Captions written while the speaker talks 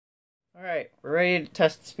Alright, we're ready to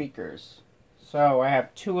test speakers. So I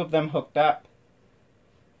have two of them hooked up.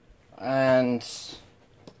 And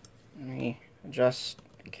let me adjust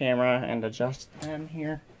the camera and adjust them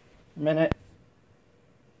here a minute.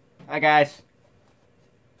 Hi guys.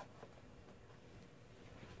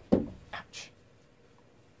 Ouch.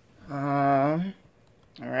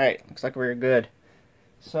 Alright, looks like we're good.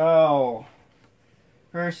 So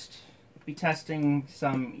first we'll be testing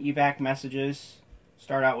some evac messages.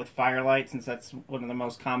 Start out with Firelight, since that's one of the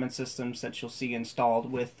most common systems that you'll see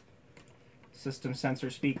installed with system sensor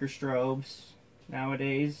speaker strobes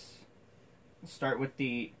nowadays. We'll start with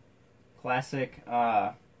the classic,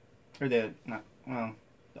 the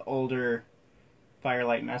older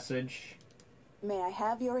Firelight message. May I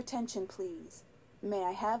have your attention, please? May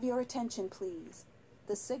I have your attention, please?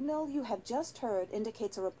 The signal you have just heard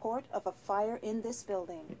indicates a report of a fire in this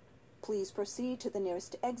building. Please proceed to the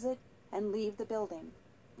nearest exit and leave the building.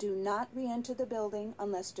 Do not re-enter the building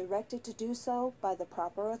unless directed to do so by the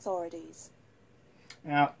proper authorities.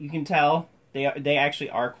 Now, you can tell they actually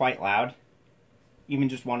are quite loud. Even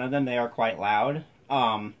just one of them, they are quite loud,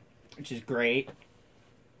 which is great.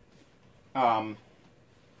 Although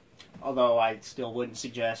I still wouldn't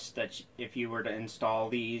suggest that if you were to install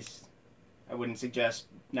these, I wouldn't suggest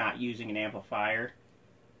not using an amplifier.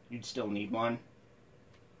 You'd still need one.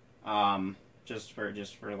 Just for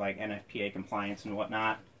like NFPA compliance and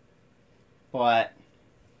whatnot. But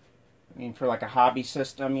I mean, for like a hobby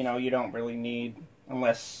system, you know, you don't really need,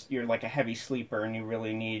 unless you're like a heavy sleeper and you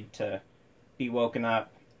really need to be woken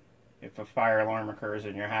up if a fire alarm occurs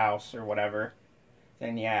in your house or whatever,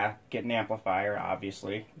 then yeah, get an amplifier,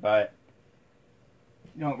 obviously. But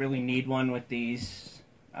you don't really need one with these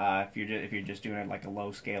if you're just doing it like a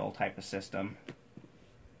low scale type of system.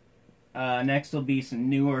 Next will be some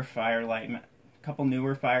newer Firelight, couple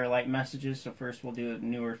newer Firelight messages. So first we'll do a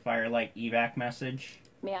newer Firelight evac message.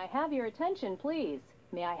 May I have your attention, please?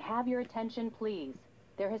 May I have your attention, please?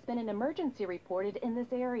 There has been an emergency reported in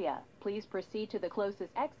this area. Please proceed to the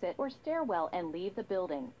closest exit or stairwell and leave the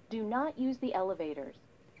building. Do not use the elevators.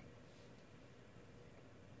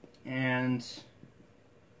 And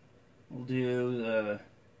we'll do the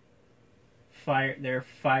fire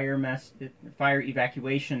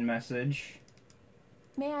evacuation message.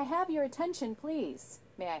 May I have your attention, please?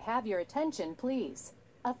 May I have your attention, please?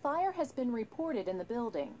 A fire has been reported in the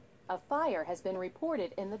building. A fire has been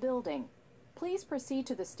reported in the building. Please proceed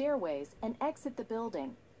to the stairways and exit the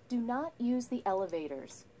building. Do not use the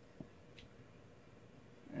elevators.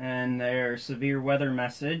 And their severe weather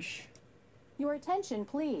message. Your attention,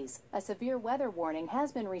 please. A severe weather warning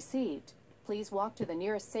has been received. Please walk to the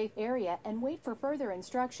nearest safe area and wait for further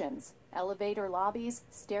instructions. Elevator lobbies,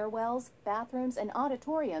 stairwells, bathrooms, and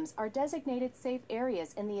auditoriums are designated safe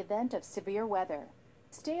areas in the event of severe weather.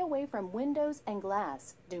 Stay away from windows and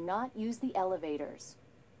glass. Do not use the elevators.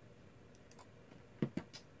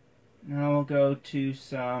 Now we'll go to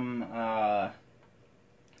some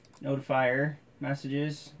notifier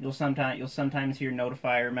messages. You'll sometimes hear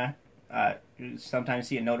notifier you sometimes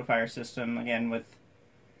see a notifier system, again, with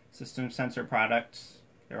system sensor products.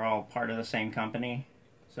 They're all part of the same company,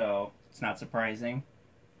 so it's not surprising.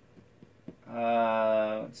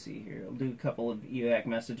 Let's see here. We'll do a couple of evac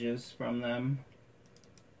messages from them.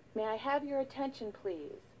 May I have your attention,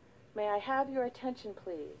 please? May I have your attention,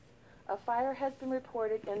 please? A fire has been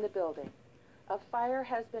reported in the building. A fire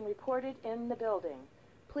has been reported in the building.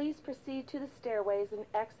 Please proceed to the stairways and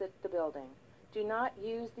exit the building. Do not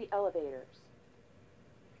use the elevators.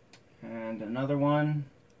 And another one.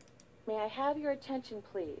 May I have your attention,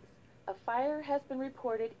 please? A fire has been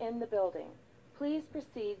reported in the building. Please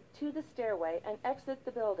proceed to the stairway and exit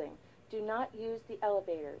the building. Do not use the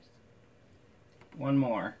elevators. One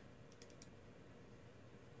more.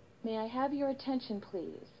 May I have your attention,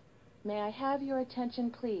 please? May I have your attention,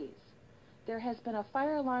 please? There has been a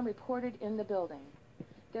fire alarm reported in the building.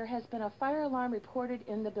 There has been a fire alarm reported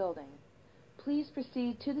in the building. Please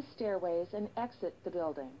proceed to the stairways and exit the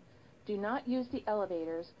building. Do not use the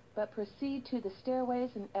elevators, but proceed to the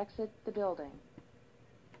stairways and exit the building.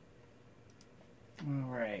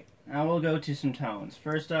 Alright, now we'll go to some tones.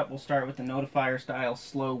 First up, we'll start with the notifier style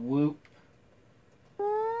slow whoop.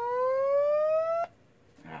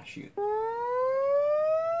 Ah, shoot.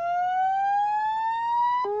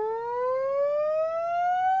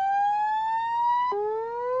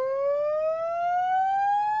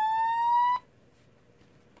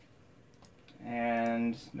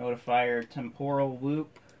 And notifier temporal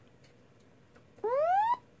whoop.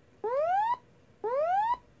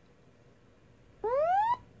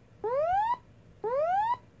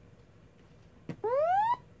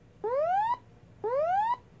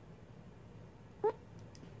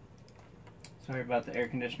 Sorry about the air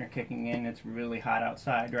conditioner kicking in. It's really hot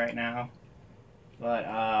outside right now. But,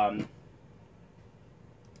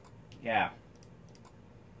 yeah.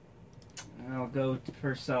 I'll go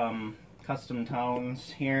for some custom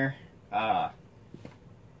tones here. Let's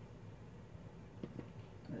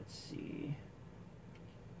see.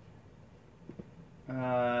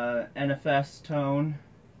 NFS tone.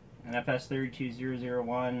 NFS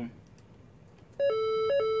 32001.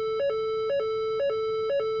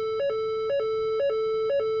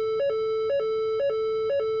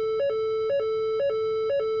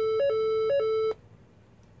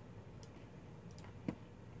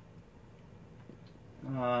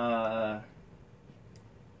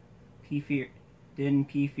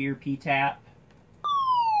 P-Fear P-Tap.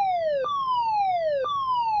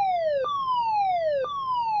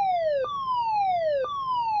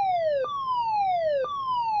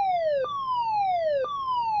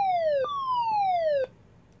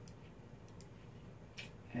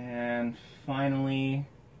 And finally,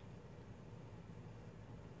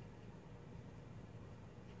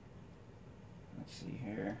 let's see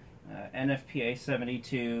here, NFPA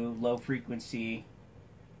 72 low frequency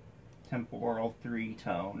temporal 3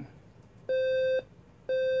 tone.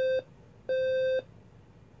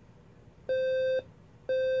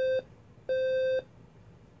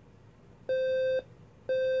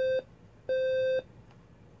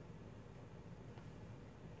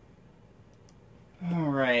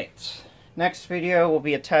 Alright, next video will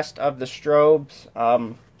be a test of the strobes.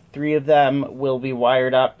 3 of them will be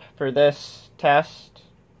wired up for this test,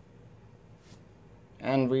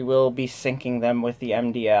 and we will be syncing them with the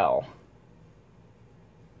MDL.